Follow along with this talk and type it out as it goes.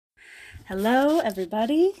Hello,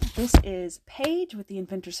 everybody. This is Paige with the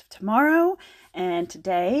Inventors of Tomorrow, and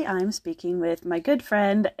today I'm speaking with my good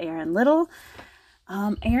friend, Aaron Little.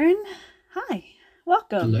 Aaron, hi.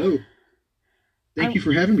 Welcome. Hello. Thank you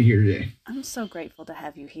for having me here today. I'm so grateful to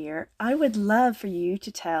have you here. I would love for you to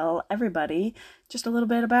tell everybody just a little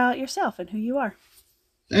bit about yourself and who you are.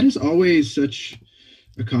 That is always such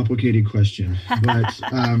a complicated question, but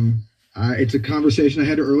it's a conversation I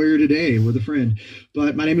had earlier today with a friend.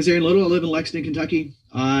 But my name is Aaron Little. I live in Lexington, Kentucky.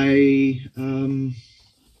 What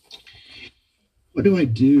do I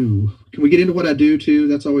do? Can we get into what I do too?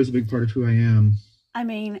 That's always a big part of who I am.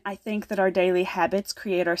 I think that our daily habits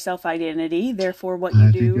create our self-identity. Therefore, what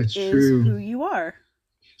you do is true. who you are.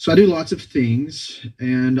 So I do lots of things.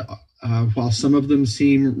 And while some of them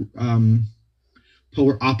seem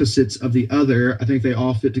polar opposites of the other, I think they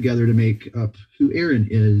all fit together to make up who Aaron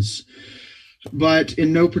is. But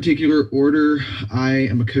in no particular order, I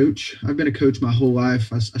am a coach. I've been a coach my whole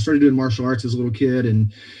life. I started doing martial arts as a little kid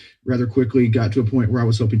and rather quickly got to a point where I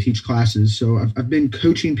was helping teach classes. So I've been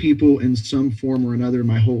coaching people in some form or another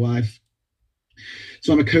my whole life.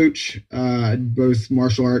 So I'm a coach, both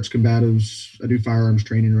martial arts, combatives. I do firearms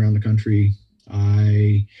training around the country.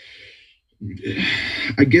 I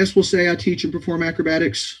guess we'll say I teach and perform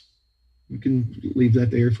acrobatics. We can leave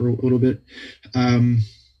that there for a little bit.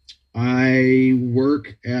 I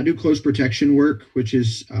do close protection work, which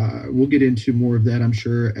is, we'll get into more of that, I'm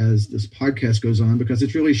sure, as this podcast goes on, because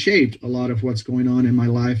it's really shaped a lot of what's going on in my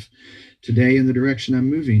life today and the direction I'm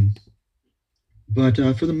moving. But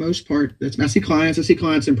for the most part, I see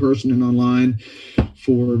clients in person and online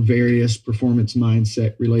for various performance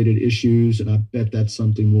mindset related issues. And I bet that's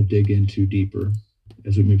something we'll dig into deeper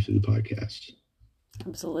as we move through the podcast.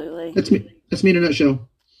 Absolutely. That's me in a nutshell.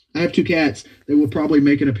 I have 2 cats that will probably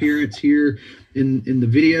make an appearance here in the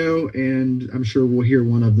video, and I'm sure we'll hear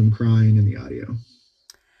one of them crying in the audio.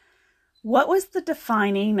 What was the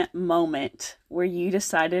defining moment where you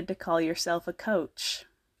decided to call yourself a coach?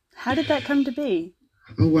 How did that come to be?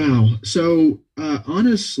 Oh, wow. So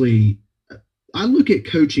honestly, I look at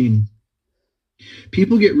coaching.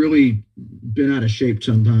 People get really bent out of shape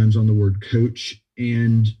sometimes on the word coach.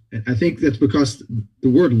 And I think that's because the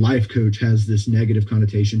word life coach has this negative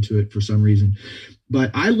connotation to it for some reason.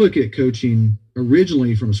 But I look at coaching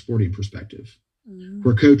originally from a sporting perspective,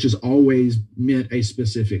 where coach has always meant a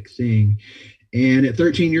specific thing. And at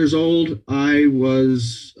 13 years old, I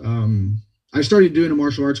started doing a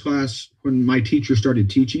martial arts class when my teacher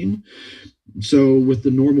started teaching. So with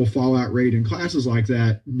the normal fallout rate in classes like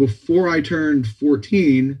that, before I turned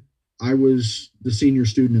 14, I was the senior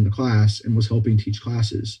student in the class and was helping teach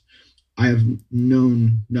classes. I have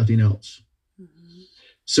known nothing else. Mm-hmm.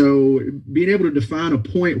 So being able to define a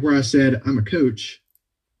point where I said I'm a coach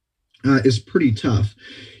is pretty tough.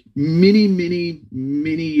 Many, many,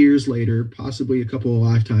 many years later, possibly a couple of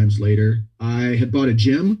lifetimes later, I had bought a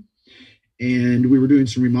gym and we were doing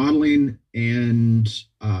some remodeling, and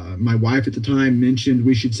my wife at the time mentioned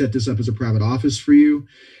we should set this up as a private office for you.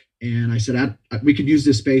 And I said, we could use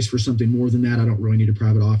this space for something more than that. I don't really need a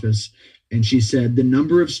private office. And she said, the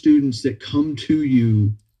number of students that come to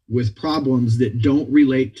you with problems that don't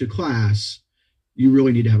relate to class, you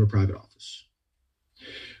really need to have a private office.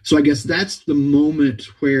 So I guess that's the moment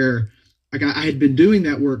where I had been doing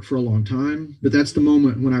that work for a long time, but that's the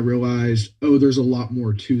moment when I realized, oh, there's a lot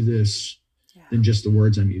more to this than just the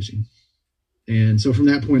words I'm using. And so from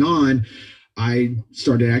that point on, I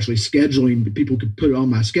started actually scheduling. People could put it on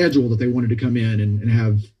my schedule that they wanted to come in and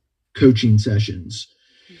have coaching sessions.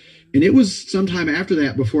 Mm-hmm. And it was sometime after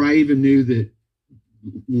that before I even knew that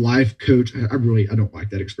life coach, I don't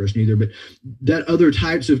like that expression either, but that other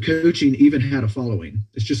types of coaching even had a following.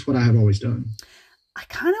 It's just what I have always done. I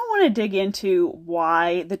kind of want to dig into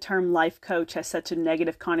why the term life coach has such a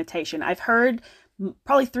negative connotation. I've heard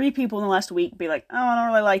probably 3 people in the last week be like, oh, I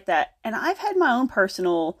don't really like that. And I've had my own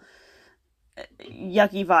personal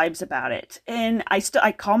yucky vibes about it. And I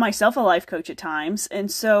call myself a life coach at times.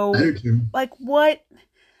 And so like, what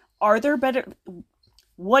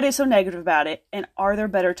is so negative about it? And are there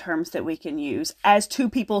better terms that we can use as 2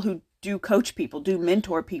 people who do coach people, do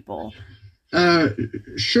mentor people?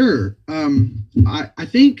 Sure. I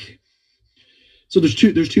think, so there's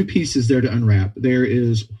two pieces there to unwrap. There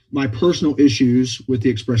is my personal issues with the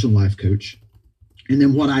expression life coach, and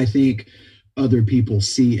then what I think other people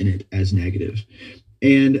see in it as negative.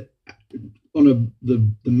 And on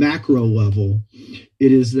the macro level,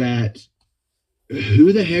 it is that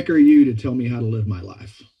who the heck are you to tell me how to live my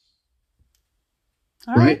life?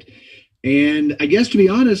 All right. And I guess, to be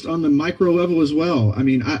honest, on the micro level as well, I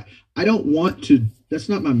mean, I don't want to, that's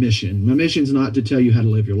not my mission. My mission is not to tell you how to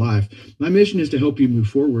live your life. My mission is to help you move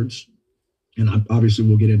forwards. And obviously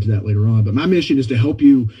we'll get into that later on, but my mission is to help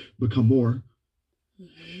you become more.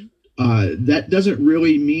 That doesn't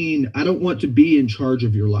really mean I don't want to be in charge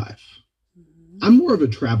of your life. I'm more of a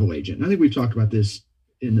travel agent. I think we've talked about this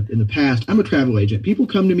in the past. I'm a travel agent. People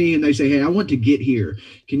come to me and they say, hey, I want to get here.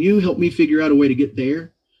 Can you help me figure out a way to get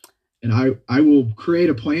there? And I will create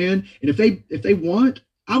a plan. And if they want,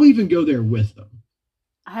 I'll even go there with them.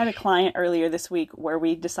 I had a client earlier this week where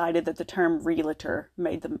we decided that the term realtor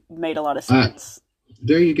made a lot of sense.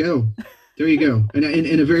 There you go. There you go. And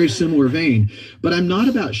in a very similar vein, but I'm not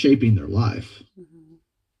about shaping their life.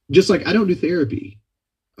 Just like I don't do therapy.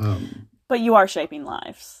 But you are shaping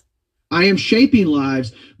lives. I am shaping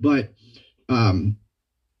lives, but I'm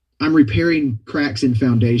repairing cracks in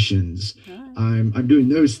foundations. Right. I'm doing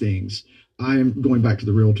those things. I'm going back to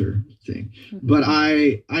the realtor thing, but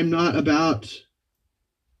I'm not about,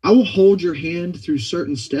 I will hold your hand through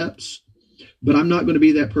certain steps, but I'm not going to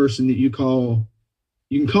be that person that you can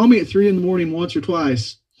call me at 3 a.m. once or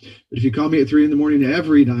twice, but if you call me at 3 a.m.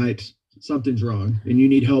 every night, something's wrong and you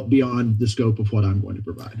need help beyond the scope of what I'm going to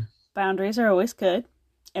provide. Boundaries are always good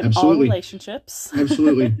in Absolutely. all relationships.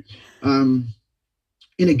 Absolutely. And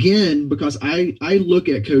again, because I look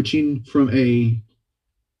at coaching from the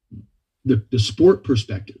sport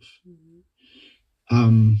perspective.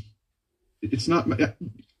 It's not,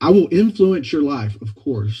 I will influence your life, of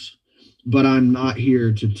course, but I'm not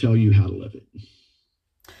here to tell you how to live it.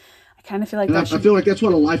 I kind of feel like I feel like that's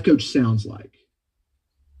what a life coach sounds like.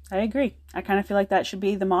 I agree. I kind of feel like that should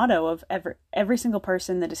be the motto of every single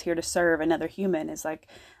person that is here to serve another human is like,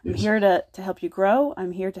 I'm here to help you grow.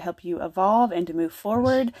 I'm here to help you evolve and to move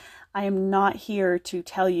forward. I am not here to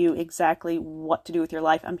tell you exactly what to do with your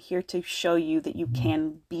life. I'm here to show you that you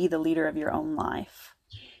can be the leader of your own life.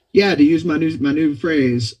 Yeah, to use my new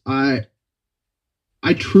phrase, I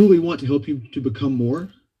truly want to help you to become more.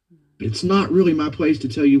 It's not really my place to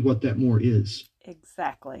tell you what that more is.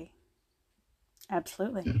 Exactly.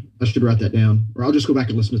 Absolutely. Yeah, I should write that down, or I'll just go back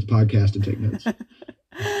and listen to the podcast and take notes.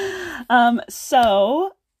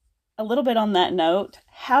 So a little bit on that note,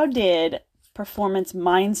 how did performance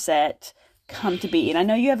mindset come to be? And I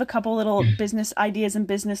know you have a couple little business ideas and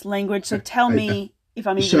business language. So tell me if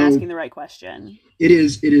I'm even asking the right question. It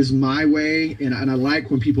is my way. And I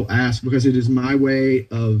like when people ask, because it is my way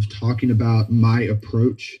of talking about my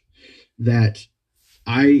approach that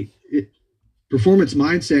performance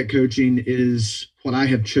mindset coaching is what I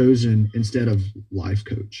have chosen instead of life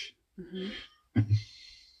coach.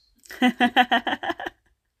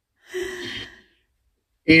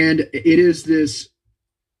 And it is this,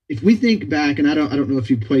 if we think back, and I don't know if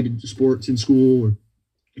you played sports in school or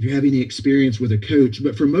if you have any experience with a coach,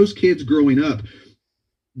 but for most kids growing up,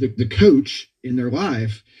 the coach in their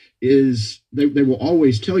life is, they will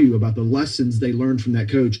always tell you about the lessons they learned from that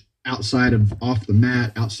coach outside of, off the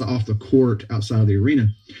mat, outside, off the court, outside of the arena.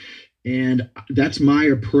 And that's my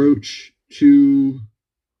approach to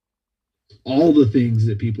all the things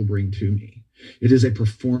that people bring to me. It is a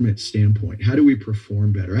performance standpoint. How do we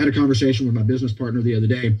perform better? I had a conversation with my business partner the other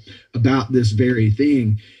day about this very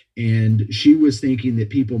thing. And she was thinking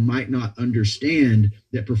that people might not understand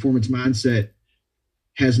that performance mindset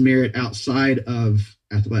has merit outside of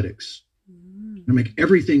athletics. I mean,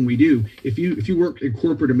 everything we do, if you work in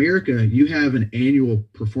corporate America, you have an annual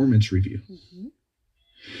performance review.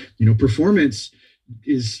 You know, performance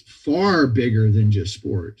is far bigger than just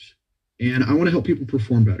sports. And I want to help people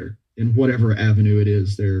perform better in whatever avenue it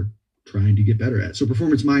is they're trying to get better at. So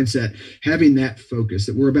performance mindset, having that focus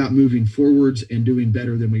that we're about moving forwards and doing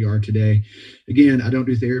better than we are today. Again, I don't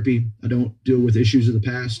do therapy. I don't deal with issues of the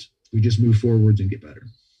past. We just move forwards and get better.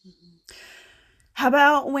 How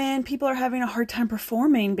about when people are having a hard time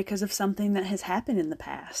performing because of something that has happened in the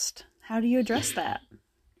past? How do you address that?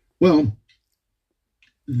 Well,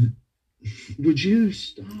 would you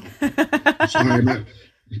stop? Sorry,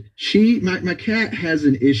 my cat has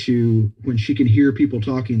an issue when she can hear people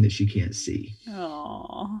talking that she can't see.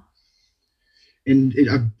 Aww. And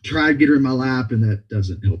I've tried to get her in my lap, and that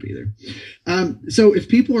doesn't help either. So if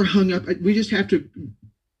people are hung up, we just have to.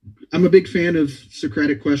 I'm a big fan of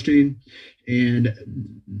Socratic questioning and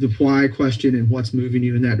the why question and what's moving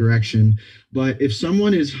you in that direction. But if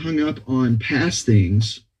someone is hung up on past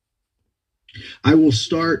things, I will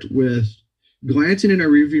start with glancing in our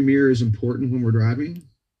rearview mirror is important when we're driving.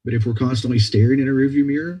 But if we're constantly staring in a rearview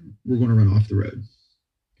mirror, we're going to run off the road.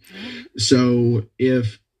 So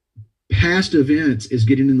if past events is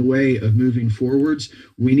getting in the way of moving forwards,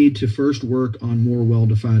 we need to first work on more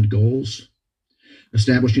well-defined goals.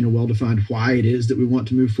 establishing a well-defined why it is that we want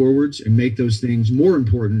to move forwards and make those things more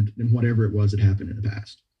important than whatever it was that happened in the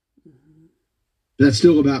past. Mm-hmm. That's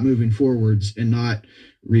still about moving forwards and not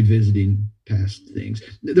revisiting past things.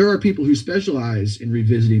 There are people who specialize in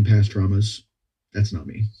revisiting past traumas. That's not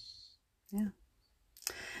me. Yeah.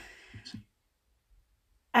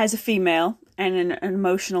 As a female and an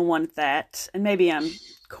emotional one at that, and maybe I'm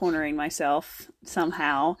cornering myself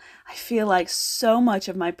somehow, I feel like so much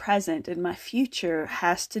of my present and my future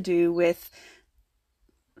has to do with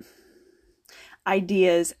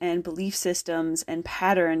ideas and belief systems and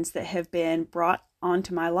patterns that have been brought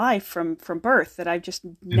onto my life from birth, that I've just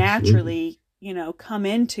naturally, come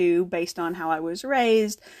into based on how I was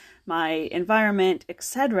raised, my environment,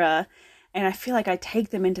 etc. And I feel like I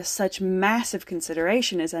take them into such massive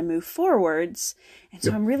consideration as I move forwards. And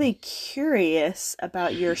so I'm really curious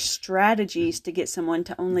about your strategies to get someone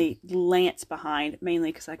to only glance behind,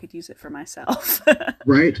 mainly because I could use it for myself.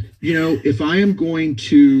 Right. If I am going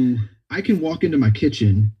to, I can walk into my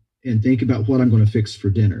kitchen and think about what I'm going to fix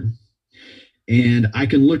for dinner. And I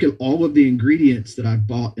can look at all of the ingredients that I've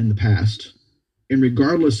bought in the past. And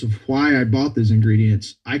regardless of why I bought those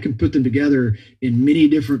ingredients, I can put them together in many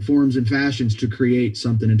different forms and fashions to create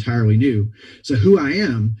something entirely new. So who I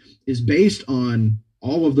am is based on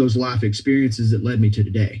all of those life experiences that led me to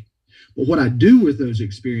today. But what I do with those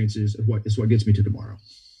experiences is what gets me to tomorrow.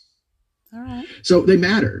 All right. So they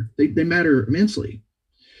matter. They matter immensely.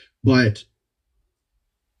 But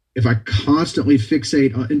if I constantly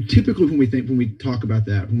fixate on, and typically when we talk about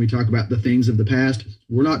the things of the past,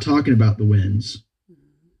 we're not talking about the wins.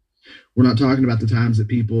 We're not talking about the times that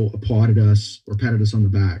people applauded us or patted us on the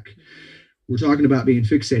back. We're talking about being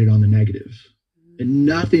fixated on the negative. And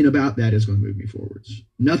nothing about that is going to move me forwards.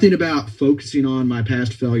 Nothing about focusing on my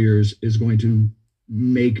past failures is going to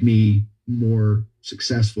make me more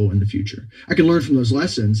successful in the future. I can learn from those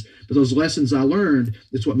lessons, but those lessons I learned,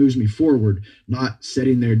 it's what moves me forward, not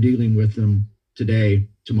sitting there dealing with them today,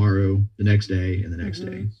 tomorrow, the next day, and the next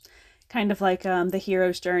day. Kind of like the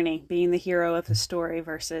hero's journey, being the hero of the story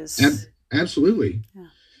versus... Absolutely. Yeah.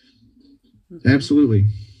 Mm-hmm. Absolutely.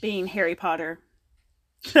 Being Harry Potter.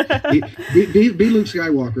 be Luke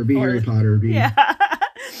Skywalker, be Harry Potter. Yeah.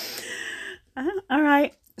 All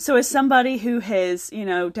right. So as somebody who has,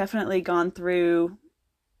 definitely gone through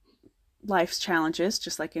life's challenges,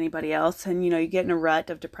 just like anybody else, and, you get in a rut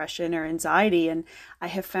of depression or anxiety, and I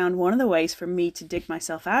have found one of the ways for me to dig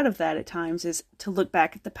myself out of that at times is to look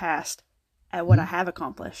back at the past, at what I have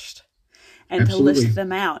accomplished, and Absolutely. To list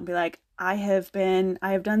them out and be like, I have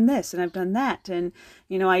done this and I've done that. And,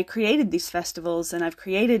 I created these festivals and I've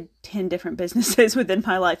created 10 different businesses within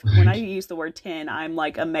my life. Right. When I use the word 10, I'm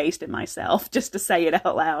like amazed at myself just to say it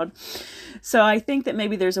out loud. So I think that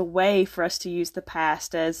maybe there's a way for us to use the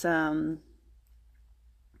past as a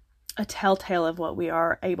telltale of what we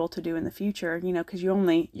are able to do in the future, because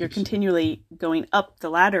you're continually going up the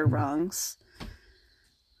ladder rungs.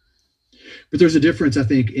 But there's a difference, I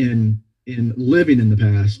think, in living in the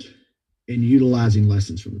past and utilizing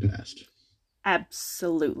lessons from the past.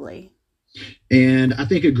 Absolutely. And I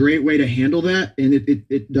think a great way to handle that, and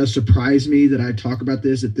it does surprise me that I talk about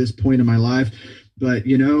this at this point in my life, but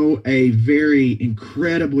a very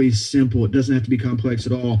incredibly simple, it doesn't have to be complex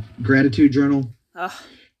at all, gratitude journal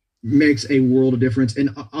makes a world of difference.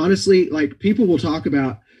 And honestly, like, people will talk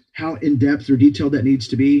about how in-depth or detailed that needs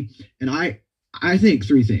to be. And I think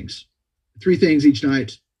three things each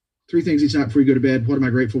night before you go to bed. What am I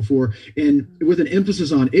grateful for? And with an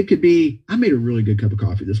emphasis on, it could be, I made a really good cup of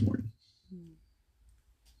coffee this morning.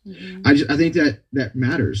 Mm-hmm. I think that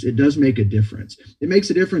matters. It does make a difference. It makes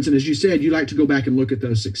a difference. And as you said, you like to go back and look at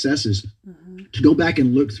those successes. Mm-hmm. To go back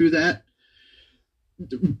and look through that,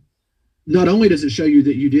 not only does it show you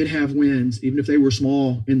that you did have wins, even if they were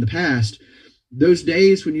small in the past, those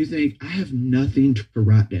days when you think, I have nothing to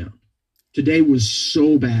write down. Today was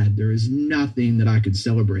so bad. There is nothing that I could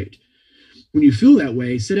celebrate. When you feel that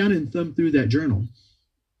way, sit down and thumb through that journal.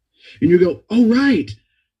 And you go, oh, right.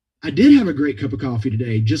 I did have a great cup of coffee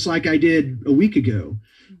today, just like I did a week ago.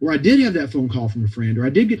 Or I did have that phone call from a friend, or I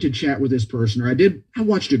did get to chat with this person, or I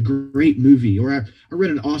watched a great movie, or I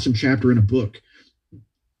read an awesome chapter in a book.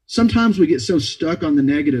 Sometimes we get so stuck on the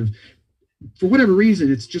negative. For whatever reason,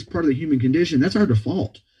 it's just part of the human condition. That's our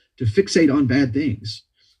default, to fixate on bad things.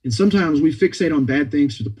 And sometimes we fixate on bad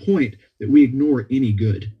things to the point that we ignore any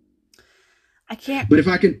good. I can't. But if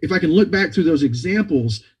I can look back through those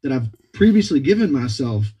examples that I've previously given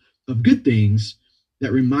myself of good things,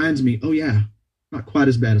 that reminds me, oh yeah, not quite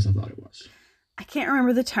as bad as I thought it was. I can't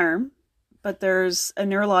remember the term, but there's a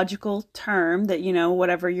neurological term that,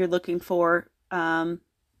 whatever you're looking for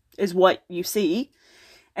is what you see.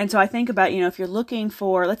 And so I think about, if you're looking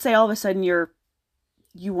for, let's say all of a sudden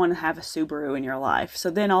you want to have a Subaru in your life. So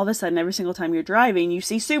then all of a sudden, every single time you're driving, you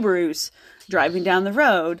see Subarus driving down the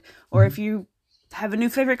road. Or if you have a new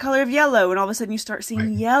favorite color of yellow and all of a sudden you start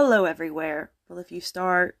seeing yellow everywhere. Well, if you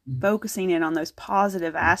start focusing in on those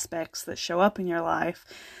positive aspects that show up in your life,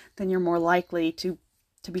 then you're more likely to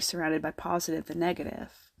be surrounded by positive than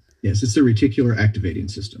negative. Yes, it's the reticular activating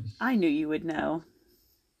system. I knew you would know.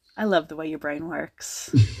 I love the way your brain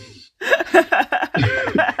works.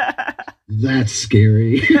 That's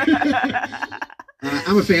scary.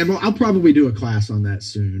 I'm a fan. Well, I'll probably do a class on that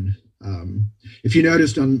soon. If you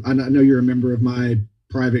noticed, I know you're a member of my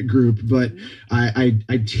private group, but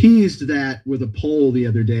I teased that with a poll the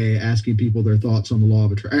other day, asking people their thoughts on the law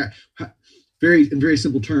of attraction. In very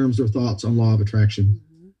simple terms, their thoughts on law of attraction.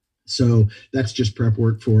 So that's just prep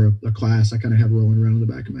work for a class I kind of have rolling around in the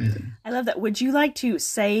back of my head. I love that. Would you like to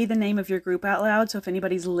say the name of your group out loud? So if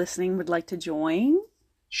anybody's listening would like to join?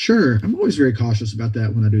 Sure. I'm always very cautious about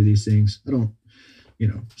that when I do these things. I don't,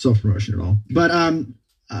 self-promotion at all. But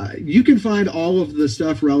you can find all of the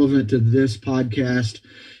stuff relevant to this podcast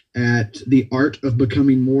at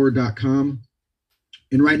theartofbecomingmore.com.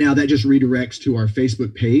 And right now that just redirects to our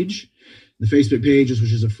Facebook page. The Facebook page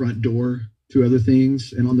which is a front door to other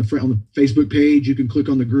things. And on the Facebook page, you can click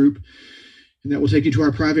on the group and that will take you to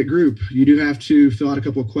our private group. You do have to fill out a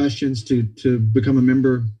couple of questions to become a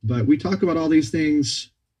member, but we talk about all these things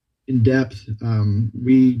in depth.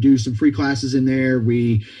 We do some free classes in there.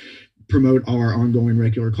 We promote our ongoing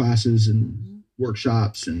regular classes and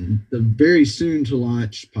workshops and the very soon to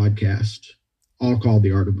launch podcast, all called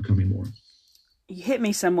The Art of Becoming More. You hit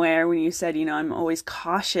me somewhere when you said, I'm always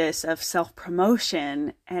cautious of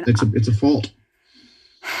self-promotion, and it's a fault.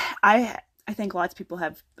 I think lots of people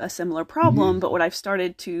have a similar problem, but what I've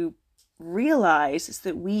started to realize is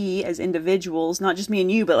that we as individuals, not just me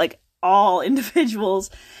and you, but like all individuals,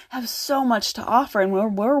 have so much to offer, and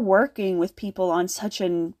we're working with people on such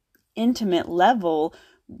an intimate level.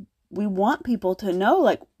 We want people to know,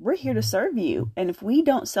 like, we're here to serve you, and if we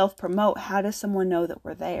don't self-promote, how does someone know that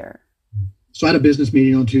we're there? So I had a business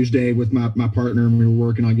meeting on Tuesday with my partner, and we were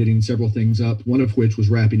working on getting several things up, one of which was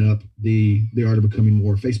wrapping up the Art of Becoming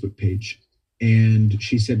More Facebook page. And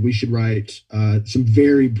she said we should write some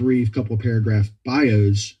very brief couple of paragraph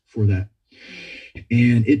bios for that.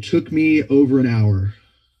 And it took me over an hour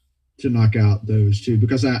to knock out those two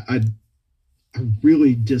because I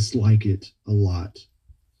really dislike it a lot.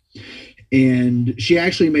 And she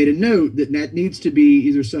actually made a note that needs to be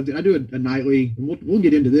either something I do a nightly, and we'll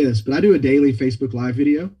get into this, but I do a daily Facebook Live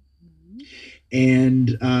video.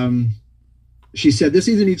 And she said this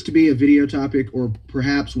either needs to be a video topic or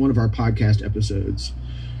perhaps one of our podcast episodes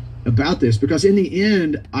about this, because in the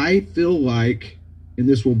end, I feel like, and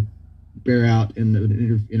this will bear out in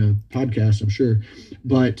a podcast, I'm sure,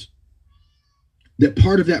 but that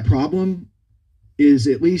part of that problem is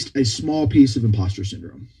at least a small piece of imposter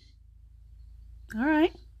syndrome. All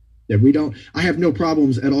right. That I have no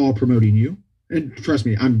problems at all promoting you. And trust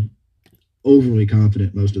me, I'm overly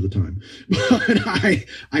confident most of the time. But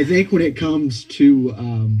I think when it comes to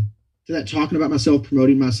that, talking about myself,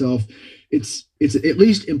 promoting myself, it's at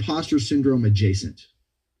least imposter syndrome adjacent.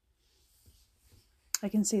 I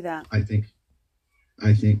can see that. I think.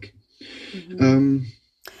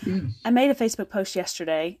 Yeah. I made a Facebook post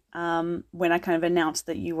yesterday when I kind of announced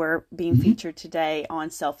that you were being featured today on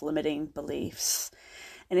self-limiting beliefs.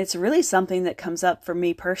 And it's really something that comes up for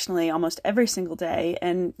me personally almost every single day.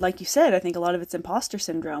 And like you said, I think a lot of it's imposter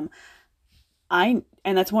syndrome. And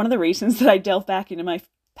that's one of the reasons that I delve back into my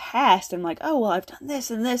past. I'm like, oh, well, I've done this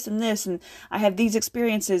and this and this, and I have these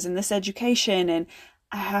experiences and this education, and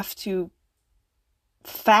I have to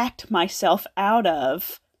fact myself out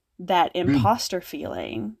of that imposter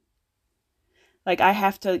feeling. Like I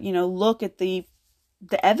have to, look at the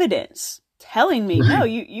evidence telling me, no,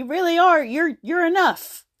 you really are, you're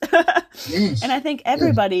enough. Yes. And I think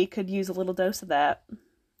everybody could use a little dose of that.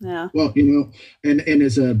 Yeah. Well, and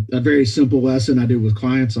it's a very simple lesson I do with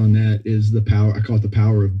clients on that is the power, I call it the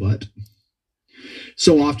power of but.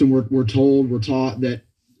 So often we're taught that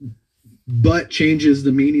but changes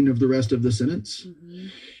the meaning of the rest of the sentence. Mm-hmm.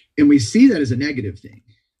 And we see that as a negative thing.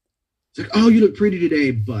 It's like, oh, you look pretty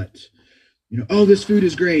today, but, oh, this food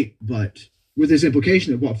is great, but, with this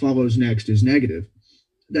implication that what follows next is negative.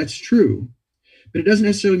 That's true, but it doesn't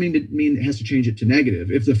necessarily mean it has to change it to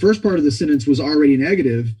negative. If the first part of the sentence was already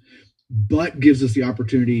negative, but gives us the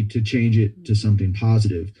opportunity to change it to something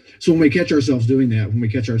positive. So when we catch ourselves doing that, when we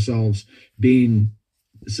catch ourselves being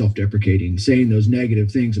self-deprecating, saying those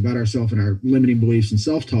negative things about ourselves and our limiting beliefs and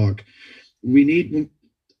self-talk, we need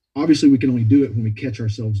Obviously, we can only do it when we catch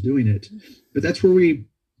ourselves doing it, but that's where we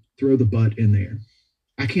throw the but in there.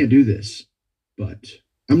 I can't do this, but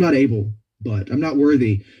I'm not able, but I'm not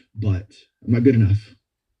worthy, but I'm not good enough,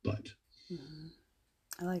 but.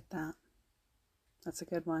 I like that. That's a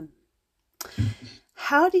good one.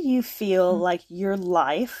 How do you feel like your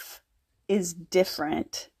life is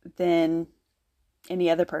different than any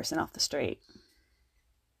other person off the street?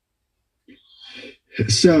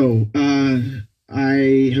 So,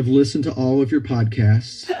 I have listened to all of your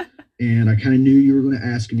podcasts, and I kind of knew you were going to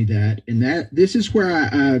ask me that. And this is where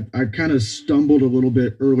I kind of stumbled a little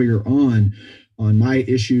bit earlier on my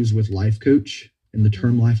issues with life coach and the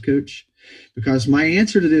term life coach, because my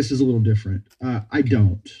answer to this is a little different. I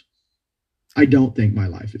don't think my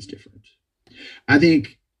life is different. I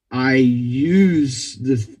think I use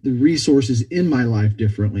the resources in my life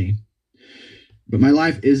differently, but my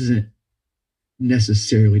life isn't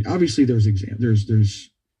necessarily. Obviously, there's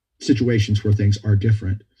situations where things are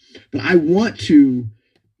different, but I want to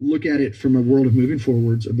look at it from a world of moving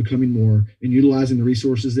forwards, of becoming more and utilizing the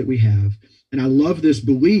resources that we have. And I love this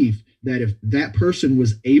belief that if that person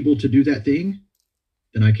was able to do that thing,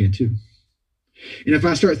 then I can too. And if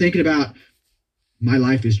I start thinking about my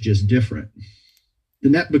life is just different,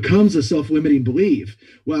 then that becomes a self-limiting belief.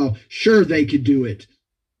 Well, sure, they could do it,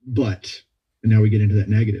 but, and now we get into that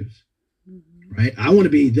negative, right? I want to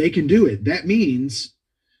be, they can do it. That means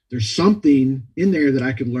there's something in there that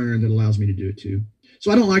I could learn that allows me to do it too.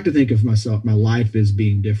 So I don't like to think of myself, my life as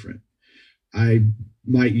being different. I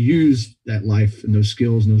might use that life and those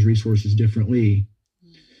skills and those resources differently.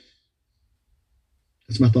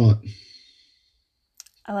 That's my thought.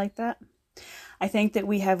 I like that. I think that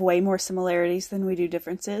we have way more similarities than we do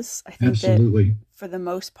differences. I think Absolutely. that for the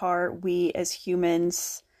most part, we as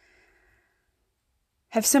humans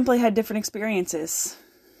have simply had different experiences.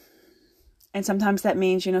 And sometimes that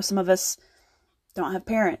means, some of us don't have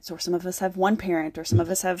parents, or some of us have one parent, or some of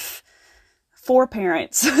us have 4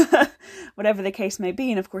 parents, whatever the case may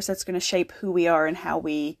be. And of course, that's going to shape who we are and how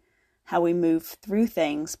we move through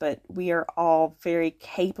things. But we are all very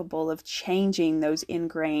capable of changing those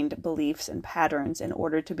ingrained beliefs and patterns in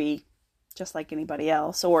order to be just like anybody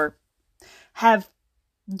else, or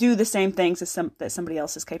do the same things that somebody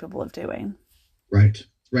else is capable of doing. Right.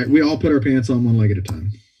 We all put our pants on one leg at a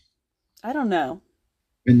time. I don't know.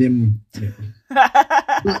 And then,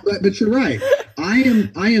 but you're right. I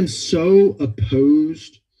am so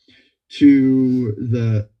opposed to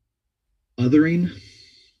the othering.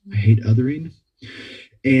 I hate othering.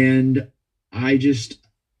 And I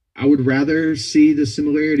would rather see the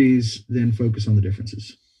similarities than focus on the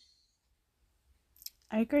differences.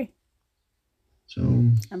 I agree.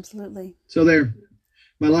 So absolutely. So there,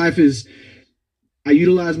 my life is, I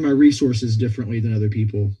utilize my resources differently than other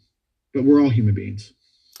people, but we're all human beings.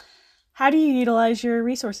 How do you utilize your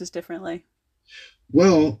resources differently?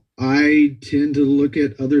 Well, I tend to look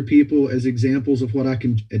at other people as examples of what I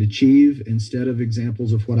can achieve instead of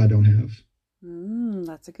examples of what I don't have.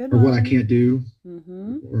 That's a good or one. Or what I can't do.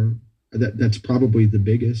 Mm-hmm. Or that's probably the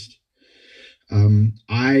biggest.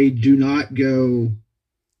 I do not go,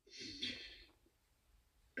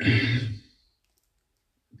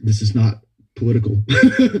 this is not political,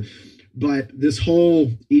 but this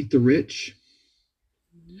whole eat the rich,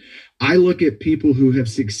 I look at people who have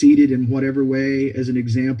succeeded in whatever way as an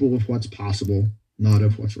example of what's possible, not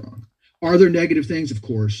of what's wrong. Are there negative things? Of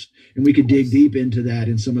course. And we could dig deep into that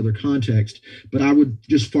in some other context. But I would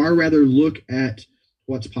just far rather look at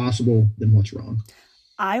what's possible than what's wrong.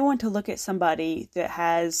 I want to look at somebody that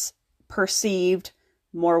has perceived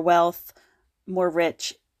more wealth, more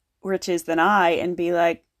riches than I, and be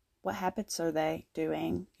like, what habits are they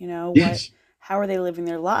doing? Yes. How are they living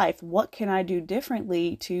their life? What can I do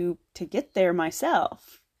differently to get there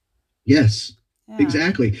myself? Yes, yeah.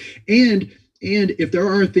 Exactly. And if there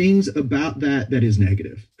are things about that is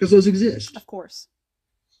negative, because those exist. Of course.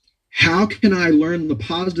 How can I learn the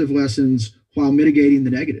positive lessons while mitigating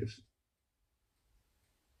the negative?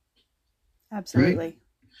 Absolutely. Right?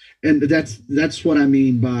 And that's what I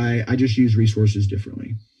mean by I just use resources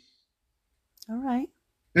differently. All right.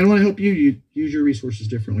 And I want to help you use your resources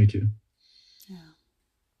differently too.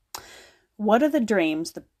 What are the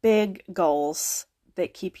dreams, the big goals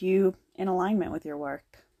that keep you in alignment with your work?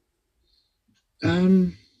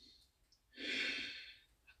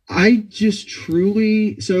 I just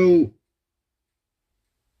truly, so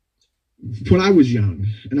when I was young,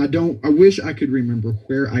 and I wish I could remember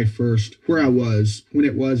where I was, when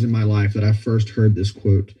it was in my life that I first heard this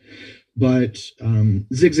quote. But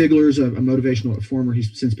Zig Ziglar is a motivational reformer.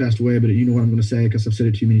 He's since passed away, but you know what I'm going to say because I've said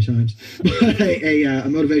it too many times. But a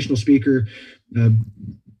motivational speaker,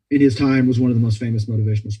 in his time was one of the most famous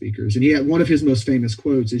motivational speakers. And he had one of his most famous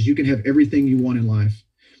quotes is, you can have everything you want in life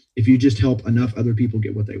if you just help enough other people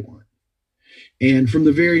get what they want. And from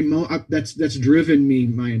the very moment, that's driven me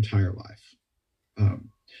my entire life.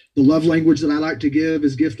 The love language that I like to give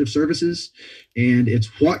is gift of services. And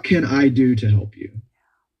it's, what can I do to help you?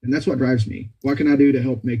 And that's what drives me. What can I do to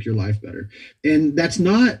help make your life better? And it's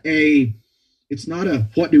not a,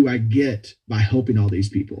 what do I get by helping all these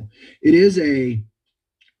people? It is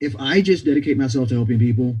if I just dedicate myself to helping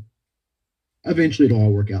people, eventually it'll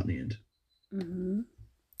all work out in the end. Mm-hmm.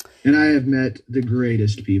 And I have met the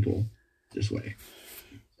greatest people this way.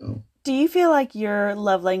 So, do you feel like your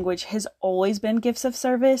love language has always been gifts of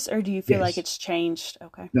service, or do you feel like it's changed?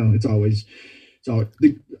 Okay. No, it's always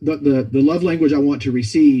the love language I want to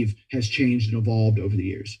receive has changed and evolved over the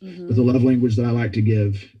years. Mm-hmm. But the love language that I like to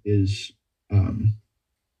give is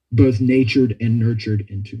both natured and nurtured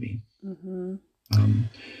into me. Mm-hmm.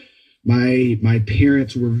 My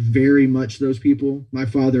parents were very much those people. My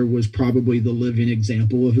father was probably the living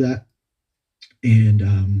example of that.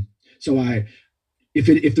 And so if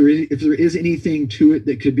there is anything to it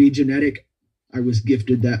that could be genetic, I was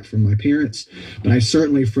gifted that from my parents. But I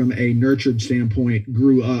certainly, from a nurtured standpoint,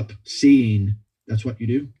 grew up seeing that's what you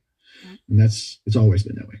do. And it's always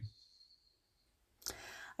been that way.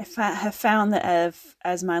 I have found that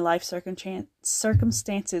as my life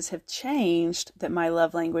circumstances have changed, that my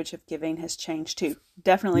love language of giving has changed too.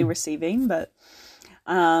 Definitely receiving, but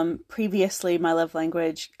previously my love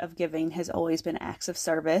language of giving has always been acts of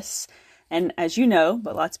service. And as you know,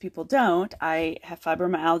 but lots of people don't, I have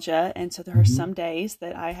fibromyalgia. And so there are some days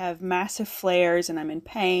that I have massive flares and I'm in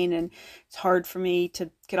pain and it's hard for me to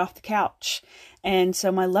get off the couch. And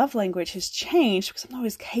so my love language has changed because I'm not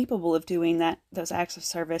always capable of doing those acts of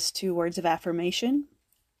service to words of affirmation.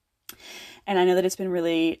 And I know that it's been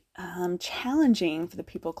really challenging for the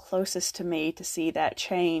people closest to me to see that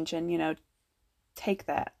change and, take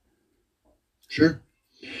that. Sure.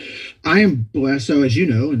 I am blessed. So as you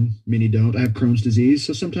know, and many don't, I have Crohn's disease.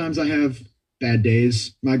 So sometimes I have bad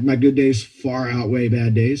days. My good days far outweigh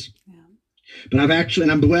bad days. Yeah. But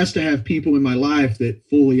I'm blessed to have people in my life that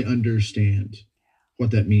fully understand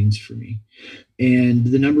what that means for me. And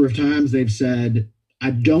the number of times they've said,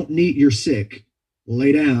 you're sick,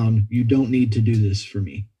 lay down. You don't need to do this for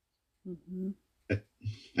me. Mm-hmm.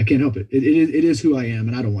 I can't help it. It is who I am,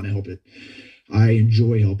 and I don't want to help it. I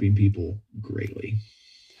enjoy helping people greatly.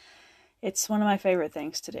 It's one of my favorite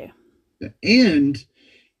things to do. And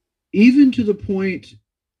even to the point,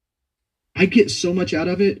 I get so much out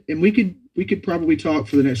of it. And we could probably talk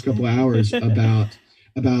for the next couple of hours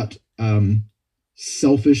about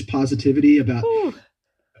selfish positivity, about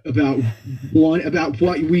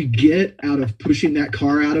what we get out of pushing that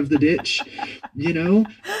car out of the ditch,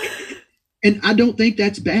 And I don't think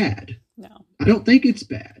that's bad. No. I don't think it's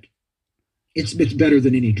bad. It's better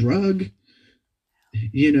than any drug.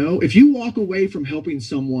 If you walk away from helping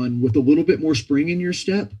someone with a little bit more spring in your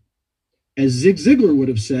step, as Zig Ziglar would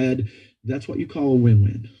have said, that's what you call a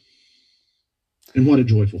win-win. And what a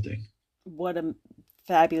joyful thing. What a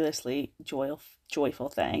fabulously joyful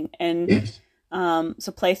thing. And yes.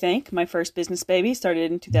 So Playthink, my first business baby,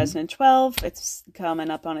 started in 2012. Mm-hmm. It's coming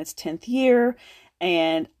up on its 10th year.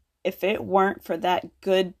 And if it weren't for that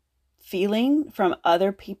good feeling from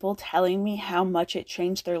other people telling me how much it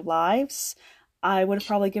changed their lives, I would have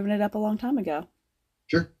probably given it up a long time ago.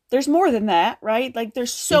 Sure. There's more than that, right? Like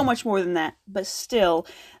there's so much more than that, but still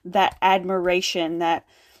that admiration, that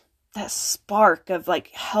spark of like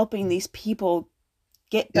helping these people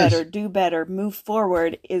get better, do better, move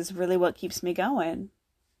forward is really what keeps me going.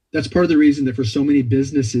 That's part of the reason that for so many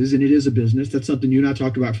businesses, and it is a business, that's something you and I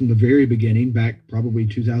talked about from the very beginning, back probably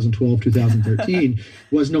 2012, 2013,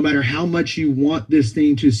 was no matter how much you want this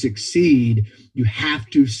thing to succeed, you have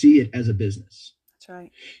to see it as a business. That's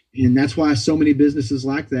right. And that's why so many businesses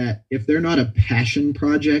like that, if they're not a passion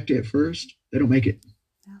project at first, they don't make it.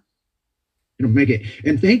 Yeah. They don't make it.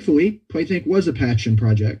 And thankfully, Playthink was a passion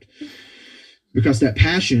project because that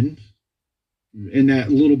passion and that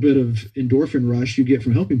little bit of endorphin rush you get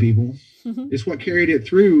from helping people is what carried it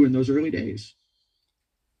through in those early days.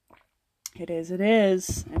 It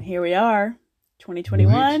is. And here we are,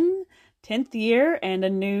 2021, right. 10th year, and a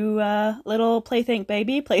new little Playthink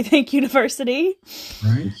baby, Playthink University,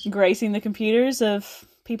 right, gracing the computers of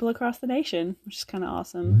people across the nation, which is kind of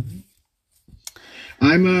awesome.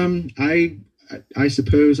 Right. I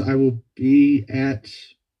suppose I will be at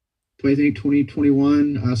Playthink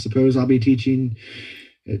 2021. I suppose I'll be teaching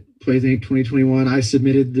at Playthink 2021. I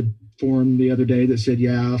submitted the form the other day that said,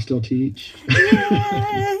 yeah, I'll still teach.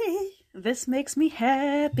 Yay! This makes me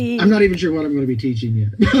happy. I'm not even sure what I'm going to be teaching yet.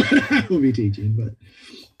 I will be teaching, but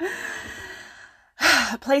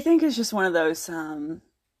Playthink is just one of those.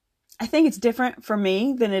 I think it's different for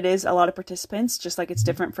me than it is a lot of participants, just like it's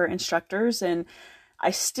different for instructors. And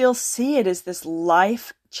I still see it as this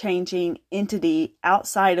life-changing entity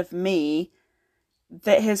outside of me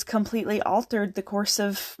that has completely altered the course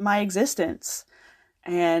of my existence.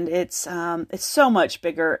 And it's so much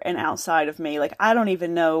bigger and outside of me. Like, I don't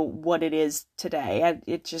even know what it is today.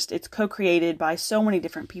 It's co-created by so many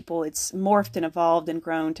different people. It's morphed and evolved and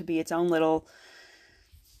grown to be its own little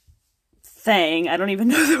thing. I don't even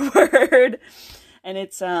know the word. And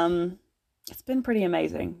it's been pretty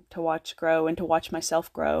amazing to watch grow and to watch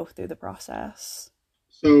myself grow through the process.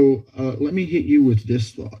 So let me hit you with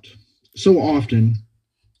this thought. So often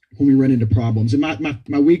when we run into problems, and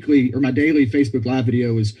my weekly or my daily Facebook Live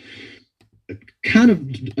video is kind of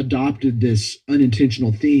adopted this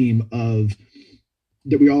unintentional theme of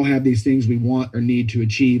that we all have these things we want or need to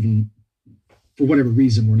achieve, and for whatever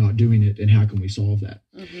reason we're not doing it, and how can we solve that?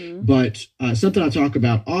 Mm-hmm. But something I talk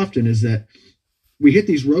about often is that we hit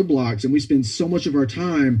these roadblocks and we spend so much of our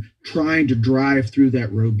time trying to drive through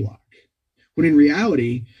that roadblock, when in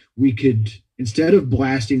reality we could, instead of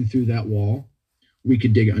blasting through that wall, we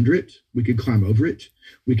could dig under it, we could climb over it,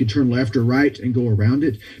 we could turn left or right and go around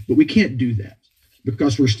it. But we can't do that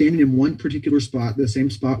because we're standing in one particular spot, the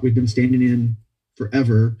same spot we've been standing in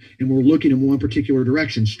forever, and we're looking in one particular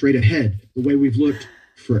direction, straight ahead, the way we've looked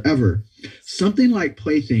forever. Something like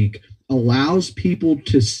Playthink allows people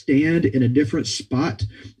to stand in a different spot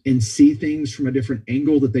and see things from a different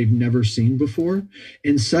angle that they've never seen before.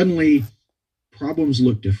 And suddenly problems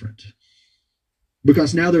look different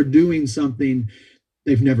because now they're doing something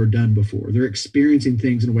they've never done before. They're experiencing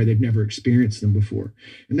things in a way they've never experienced them before.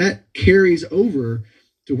 And that carries over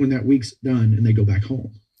to when that week's done and they go back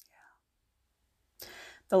home.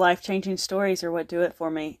 The life-changing stories are what do it for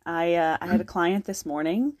me. I had a client this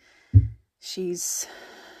morning. She's,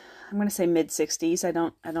 I'm going to say mid-60s. I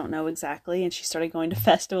don't know exactly. And she started going to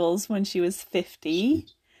festivals when she was 50.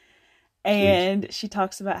 And she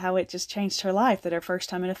talks about how it just changed her life, that her first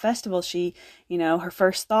time at a festival, she, her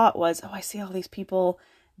first thought was, oh, I see all these people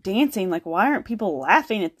dancing. Like, why aren't people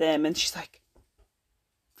laughing at them? And she's like,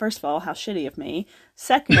 first of all, how shitty of me.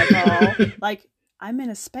 Second of all, like, I'm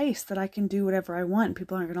in a space that I can do whatever I want.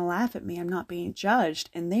 People aren't going to laugh at me. I'm not being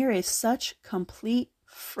judged. And there is such complete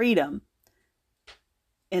freedom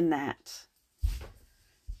in that.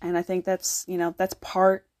 And I think that's, that's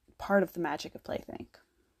part of the magic of Playthink.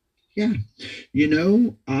 Yeah.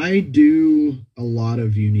 I do a lot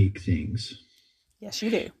of unique things. Yes,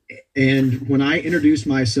 you do. And when I introduce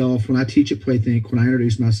myself, when I teach at Playthink, when I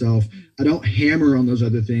introduce myself, I don't hammer on those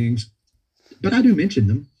other things, but I do mention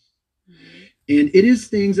them. And it is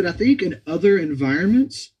things that I think in other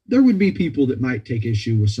environments, there would be people that might take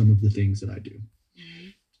issue with some of the things that I do.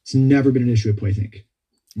 It's never been an issue at Playthink.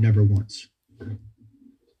 Never once.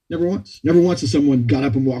 Never once. Never once has someone got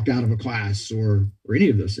up and walked out of a class or any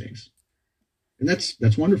of those things. And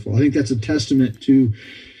that's wonderful. I think that's a testament to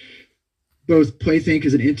both Playthink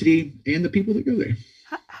as an entity and the people that go there.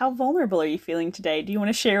 How vulnerable are you feeling today? Do you want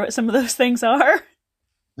to share what some of those things are?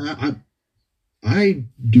 I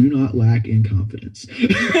do not lack in confidence.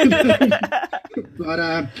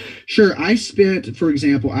 But sure, I've spent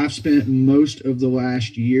most of the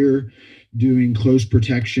last year doing close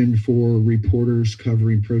protection for reporters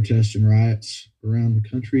covering protests and riots around the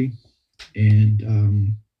country.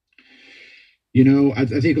 And, I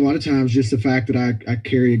think a lot of times just the fact that I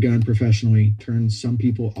carry a gun professionally turns some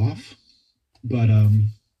people off. But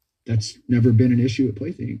that's never been an issue at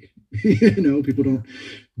Playthink. People don't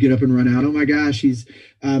get up and run out. Oh my gosh,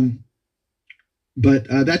 but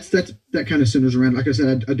that kind of centers around, like I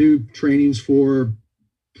said, I do trainings for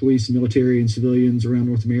police, military, and civilians around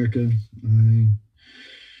North America.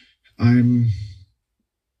 I'm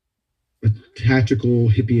a tactical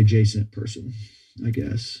hippie adjacent person, I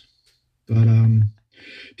guess. But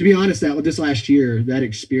to be honest, this last year, that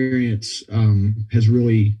experience has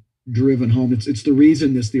really driven home. It's the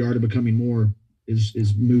reason The Art of Becoming More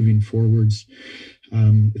is moving forwards.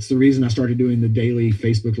 It's the reason I started doing the daily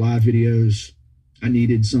Facebook Live videos. I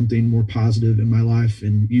needed something more positive in my life,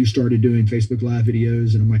 and you started doing Facebook Live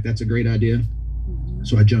videos, and I'm like, that's a great idea. Mm-hmm.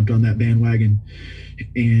 So I jumped on that bandwagon,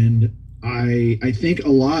 and I think a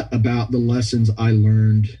lot about the lessons I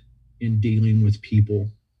learned in dealing with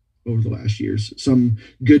people over the last years. Some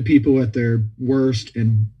good people at their worst,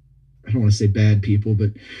 and I don't want to say bad people,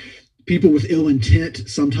 but people with ill intent,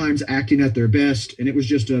 sometimes acting at their best. And it was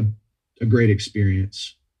just a great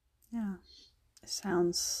experience. Yeah. It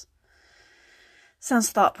sounds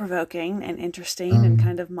Sounds thought-provoking and interesting and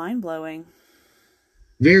kind of mind-blowing.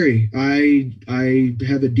 Very. I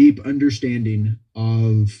have a deep understanding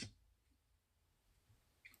of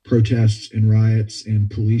protests and riots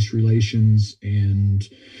and police relations and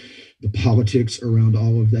the politics around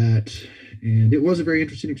all of that. And it was a very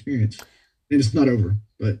interesting experience. And it's not over,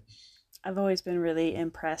 but I've always been really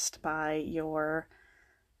impressed by your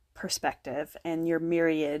perspective and your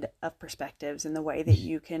myriad of perspectives and the way that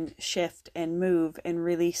you can shift and move and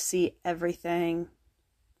really see everything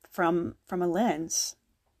from a lens.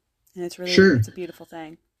 And it's really, sure. It's a beautiful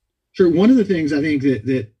thing. Sure. One of the things I think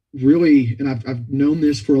that really, and I've known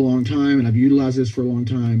this for a long time and I've utilized this for a long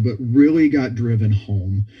time, but really got driven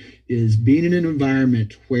home is being in an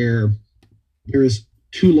environment where there is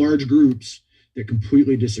two large groups that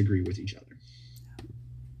completely disagree with each other.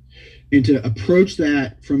 And to approach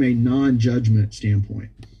that from a non-judgment standpoint.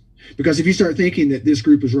 Because if you start thinking that this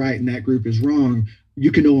group is right and that group is wrong,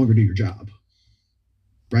 you can no longer do your job.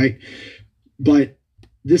 Right? But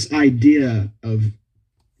this idea of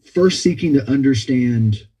first seeking to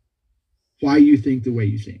understand why you think the way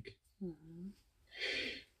you think. Mm-hmm.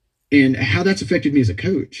 And how that's affected me as a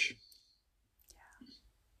coach.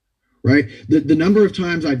 Right? The number of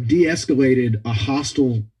times I've de-escalated a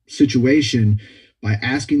hostile situation by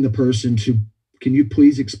asking the person to, can you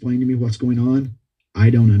please explain to me what's going on? I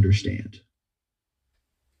don't understand.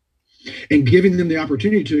 And giving them the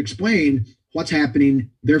opportunity to explain what's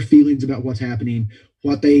happening, their feelings about what's happening,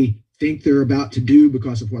 what they think they're about to do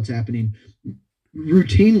because of what's happening,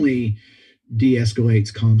 routinely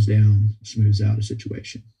de-escalates, calms down, smooths out a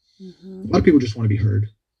situation. Mm-hmm. A lot of people just want to be heard.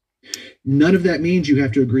 None of that means you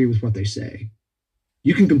have to agree with what they say.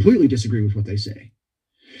 You can completely disagree with what they say.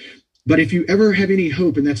 But if you ever have any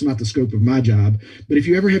hope, and that's not the scope of my job, but if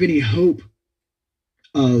you ever have any hope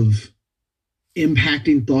of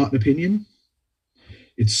impacting thought and opinion,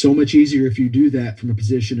 it's so much easier if you do that from a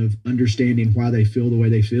position of understanding why they feel the way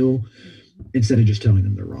they feel instead of just telling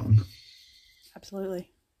them they're wrong.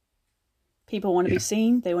 Absolutely. People want to be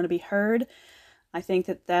seen. They want to be heard. I think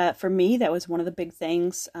that for me, that was one of the big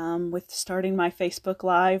things with starting my Facebook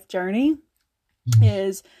Live journey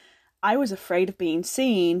is I was afraid of being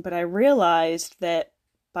seen, but I realized that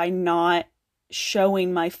by not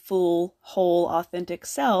showing my full, whole, authentic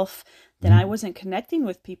self, then I wasn't connecting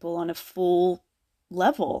with people on a full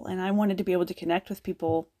level. And I wanted to be able to connect with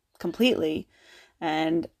people completely.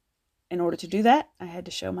 And in order to do that, I had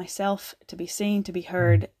to show myself to be seen, to be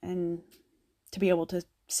heard, and to be able to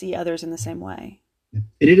see others in the same way. And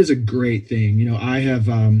it is a great thing. You know, I have,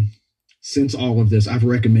 since all of this, I've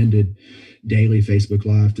recommended daily Facebook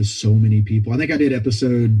Live to so many people. I think I did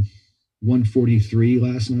episode 143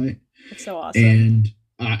 last night. That's so awesome. And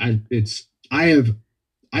I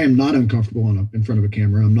am not uncomfortable in front of a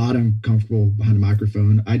camera. I'm not uncomfortable behind a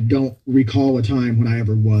microphone. I don't recall a time when I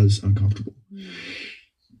ever was uncomfortable.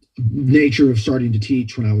 Nature of starting to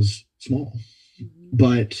teach when I was small.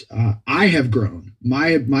 But I have grown.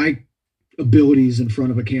 My abilities in front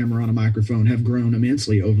of a camera on a microphone have grown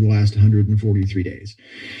immensely over the last 143 days.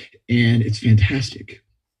 And it's fantastic.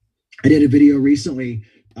 I did a video recently.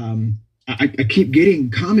 I keep getting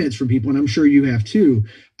comments from people, and I'm sure you have too.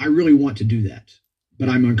 I really want to do that, but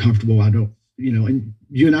I'm uncomfortable. I don't, and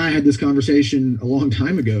you and I had this conversation a long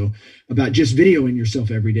time ago about just videoing yourself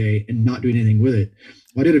every day and not doing anything with it.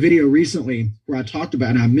 Well, I did a video recently where I talked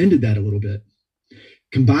about, and I amended that a little bit,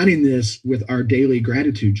 combining this with our daily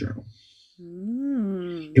gratitude journal.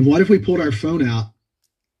 And what if we pulled our phone out,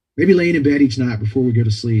 maybe laying in bed each night before we go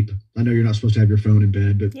to sleep? I know you're not supposed to have your phone in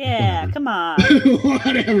bed, but yeah, whatever. Come on.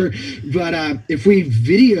 Whatever. But if we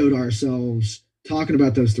videoed ourselves talking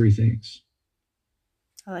about those three things,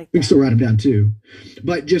 I like that. We can still write them down too.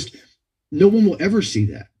 But just no one will ever see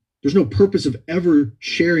that. There's no purpose of ever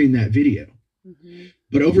sharing that video. Mm-hmm.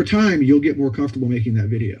 But over time, you'll get more comfortable making that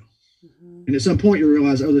video. Mm-hmm. And at some point, you'll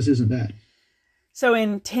realize, oh, this isn't bad. So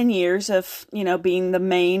in 10 years of, being the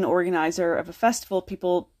main organizer of a festival,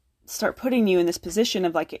 people start putting you in this position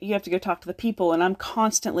of like, you have to go talk to the people. And I'm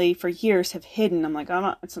constantly for years have hidden. I'm like,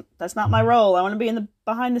 that's not my role. I want to be in the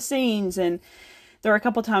behind the scenes. And there were a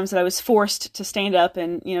couple of times that I was forced to stand up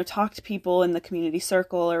and, talk to people in the community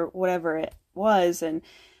circle or whatever it was. And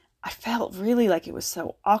I felt really like it was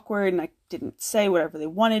so awkward and I didn't say whatever they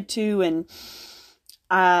wanted to. And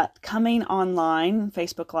coming online,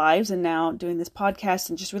 Facebook Lives, and now doing this podcast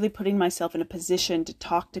and just really putting myself in a position to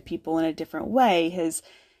talk to people in a different way has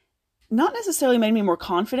not necessarily made me more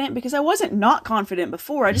confident, because I wasn't not confident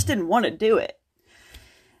before. I just didn't want to do it.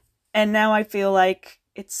 And now I feel like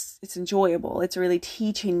it's enjoyable. It's really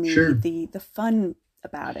teaching me the fun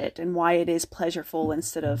about it and why it is pleasurable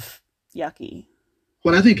instead of yucky.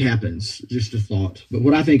 what I think happens, just a thought, but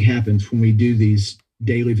what I think happens when we do these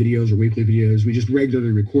daily videos or weekly videos, we just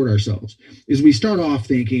regularly record ourselves, is we start off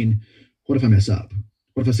thinking, what if I mess up?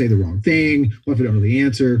 What if I say the wrong thing? What if I don't know the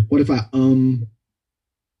answer? What if I way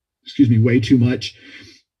too much?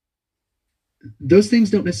 Those things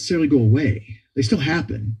don't necessarily go away. They still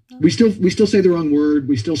happen. We still say the wrong word.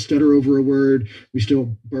 We still stutter over a word. We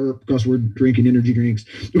still burp because we're drinking energy drinks.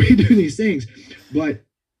 We do these things, but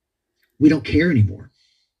we don't care anymore.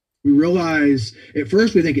 We realize at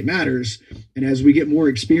first we think it matters. And as we get more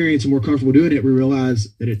experience and more comfortable doing it, we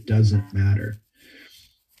realize that it doesn't matter.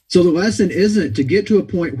 So the lesson isn't to get to a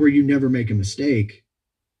point where you never make a mistake.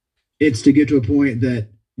 It's to get to a point that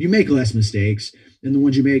you make less mistakes and the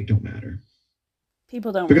ones you make don't matter.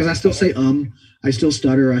 People don't. Because I still say, I still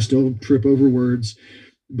stutter, I still trip over words,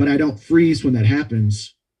 but I don't freeze when that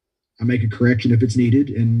happens. I make a correction if it's needed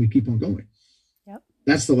and we keep on going. Yep.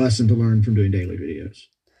 That's the lesson to learn from doing daily videos.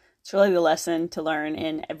 It's really the lesson to learn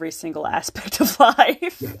in every single aspect of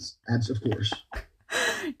life. Yes, of course.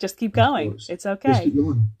 Just keep going. It's okay. Just keep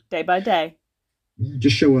going. Day by day. Yeah,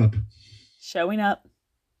 just show up. Showing up.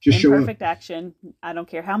 Just show up. Imperfect action. I don't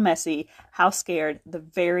care how messy, how scared. The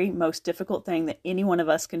very most difficult thing that any one of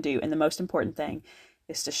us can do, and the most important thing,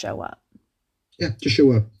 is to show up. Yeah, just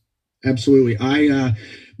show up. Absolutely.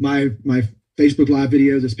 My Facebook Live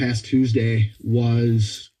video this past Tuesday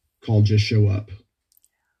was called "Just Show Up."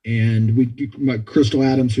 And Crystal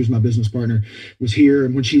Adams, who's my business partner, was here.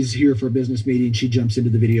 And when she's here for a business meeting, she jumps into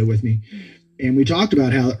the video with me. And we talked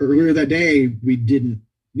about how earlier that day,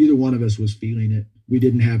 neither one of us was feeling it. We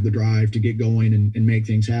didn't have the drive to get going and make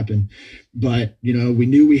things happen. But, we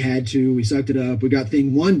knew we had to. We sucked it up. We got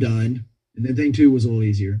thing 1 done. And then thing 2 was a little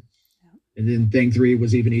easier. And then thing 3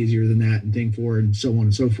 was even easier than that. And thing 4 and so on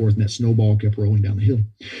and so forth. And that snowball kept rolling down the hill.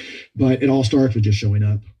 But it all starts with just showing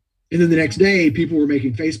up. And then the next day, people were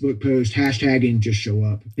making Facebook posts, hashtagging "just show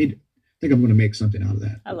up." I think I'm going to make something out of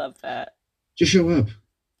that. I love that. Just show up.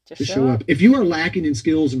 Just show up. If you are lacking in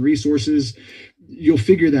skills and resources, you'll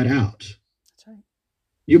figure that out. That's right.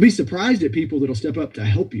 You'll be surprised at people that'll step up to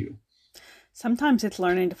help you. Sometimes it's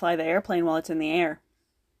learning to fly the airplane while it's in the air.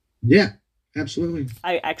 Yeah, absolutely.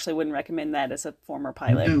 I actually wouldn't recommend that as a former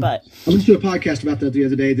pilot, No. but I listened to a podcast about that the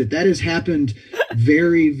other day, that has happened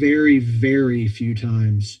very, very, very few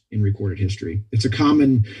times in recorded history. It's a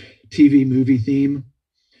common TV movie theme,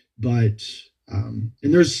 but, and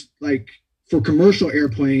there's for commercial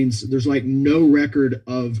airplanes, there's no record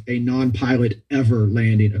of a non-pilot ever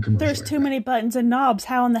landing a commercial there's aircraft. too many buttons and knobs.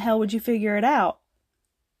 How in the hell would you figure it out?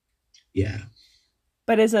 Yeah.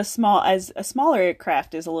 But as a smaller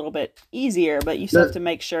aircraft is a little bit easier, but you still have to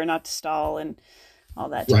make sure not to stall and all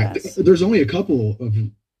that right. jazz. There's only a couple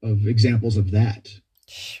of examples of that.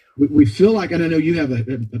 We feel like, and I know you have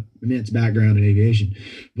an immense background in aviation,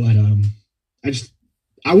 but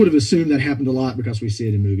I would have assumed that happened a lot because we see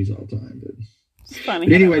it in movies all the time. But it's funny.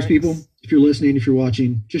 But anyways, people, if you're listening, if you're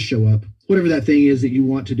watching, just show up. Whatever that thing is that you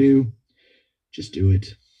want to do, just do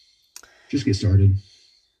it. Just get started.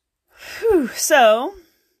 Whew. So,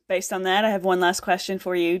 based on that, I have one last question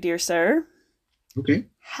for you, dear sir. Okay.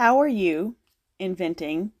 How are you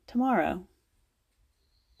inventing tomorrow?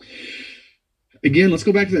 Again, let's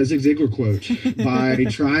go back to that Zig Ziglar quote. By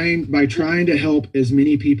trying to help as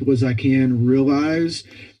many people as I can realize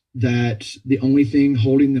that the only thing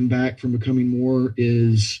holding them back from becoming more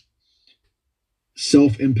is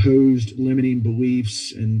self-imposed limiting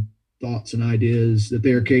beliefs and thoughts and ideas, that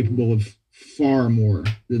they are capable of far more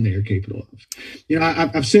than they are capable of.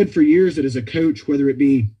 I've said for years that as a coach, whether it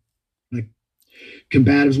be like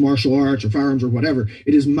combatives, martial arts, or firearms, or whatever,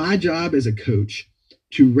 it is my job as a coach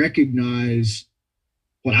to recognize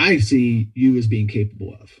what I see you as being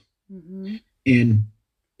capable of, and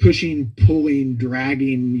pushing, pulling,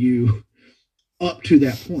 dragging you up to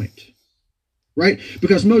that point, right?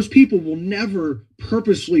 Because most people will never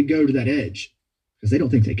purposely go to that edge because they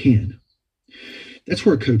don't think they can. That's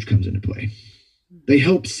where a coach comes into play. They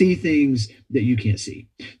help see things that you can't see.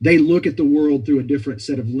 They look at the world through a different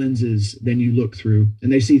set of lenses than you look through,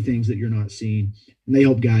 and they see things that you're not seeing, and they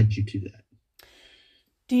help guide you to that.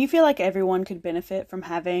 Do you feel like everyone could benefit from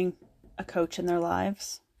having a coach in their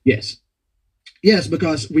lives? Yes. Yes,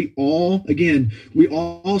 because we all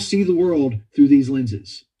see the world through these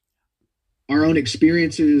lenses. Our own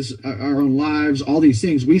experiences, our own lives, all these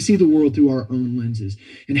things, we see the world through our own lenses.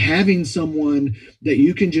 And having someone that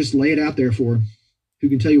you can just lay it out there for, who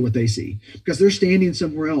can tell you what they see, because they're standing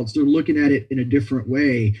somewhere else. They're looking at it in a different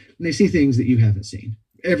way, and they see things that you haven't seen.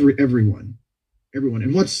 Everyone.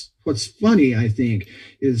 And what's funny, I think,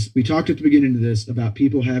 is we talked at the beginning of this about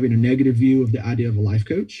people having a negative view of the idea of a life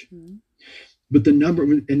coach. But the number,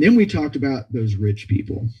 and then we talked about those rich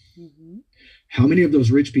people. Mm-hmm. How many of those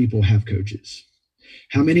rich people have coaches?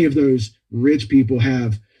 How many of those rich people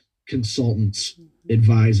have consultants, mm-hmm.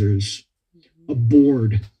 advisors, mm-hmm. a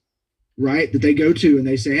board, right? That they go to and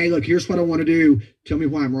they say, hey, look, here's what I want to do. Tell me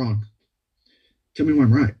why I'm wrong. Tell me why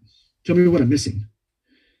I'm right. Tell me what I'm missing.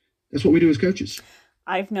 That's what we do as coaches.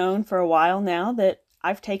 I've known for a while now that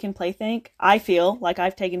I've taken Playthink. I feel like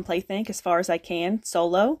I've taken Playthink as far as I can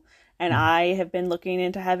solo. And I have been looking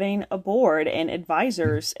into having a board and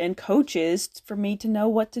advisors and coaches for me to know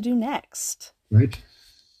what to do next. Right.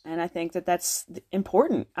 And I think that that's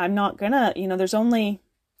important. I'm not going to, there's only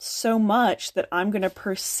so much that I'm going to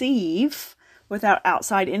perceive without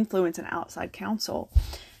outside influence and outside counsel.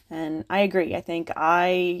 And I agree. I think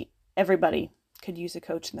everybody could use a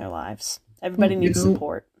coach in their lives. Everybody needs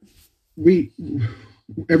support.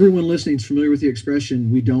 Everyone listening is familiar with the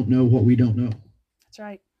expression, we don't know what we don't know. That's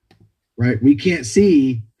right. Right? We can't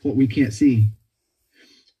see what we can't see.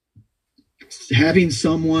 Having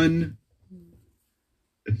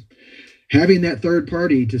that third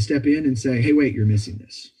party to step in and say, hey, wait, you're missing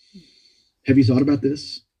this. Have you thought about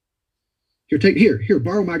this? Here,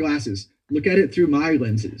 borrow my glasses. Look at it through my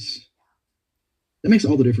lenses. That makes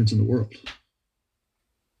all the difference in the world.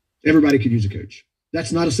 Everybody could use a coach.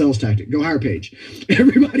 That's not a sales tactic. Go hire Paige.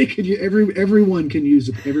 Everyone can use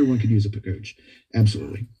a coach.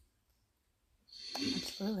 Absolutely.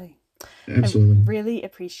 Absolutely. I really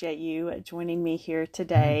appreciate you joining me here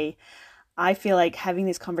today. I feel like having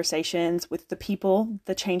these conversations with the people,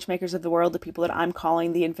 the change makers of the world, the people that I'm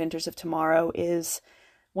calling the inventors of tomorrow, is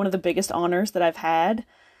one of the biggest honors that I've had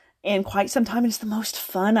in quite some time. It's the most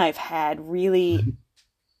fun I've had, really.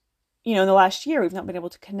 In the last year, we've not been able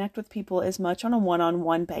to connect with people as much on a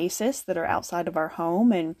one-on-one basis that are outside of our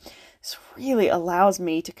home. And this really allows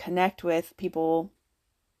me to connect with people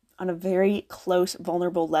on a very close,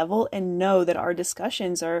 vulnerable level and know that our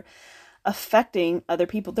discussions are affecting other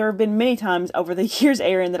people. There have been many times over the years,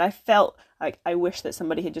 Aaron, that I felt like I wish that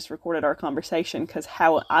somebody had just recorded our conversation, because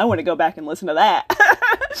how I want to go back and listen to that.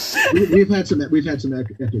 we've had some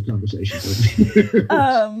epic conversations.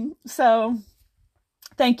 So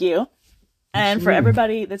thank you. And for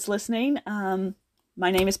everybody that's listening,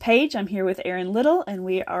 my name is Paige. I'm here with Aaron Little, and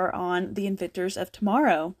we are on the Inventors of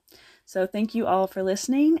Tomorrow. So thank you all for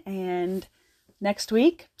listening. And next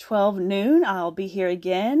week, 12 noon, I'll be here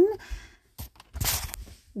again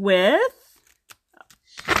with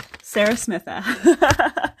Sarah Smith.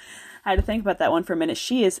 I had to think about that one for a minute.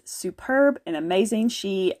 She is superb and amazing.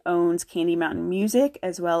 She owns Candy Mountain Music,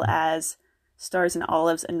 as well as Stars and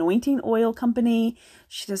Olives Anointing Oil Company.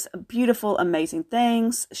 She does beautiful, amazing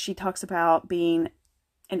things. She talks about being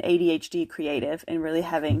an ADHD creative and really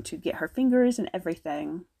having to get her fingers and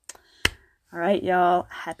everything. All right, y'all.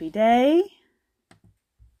 Happy day.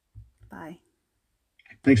 Bye.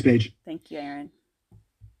 Thanks, Paige. Thank you, Aaron.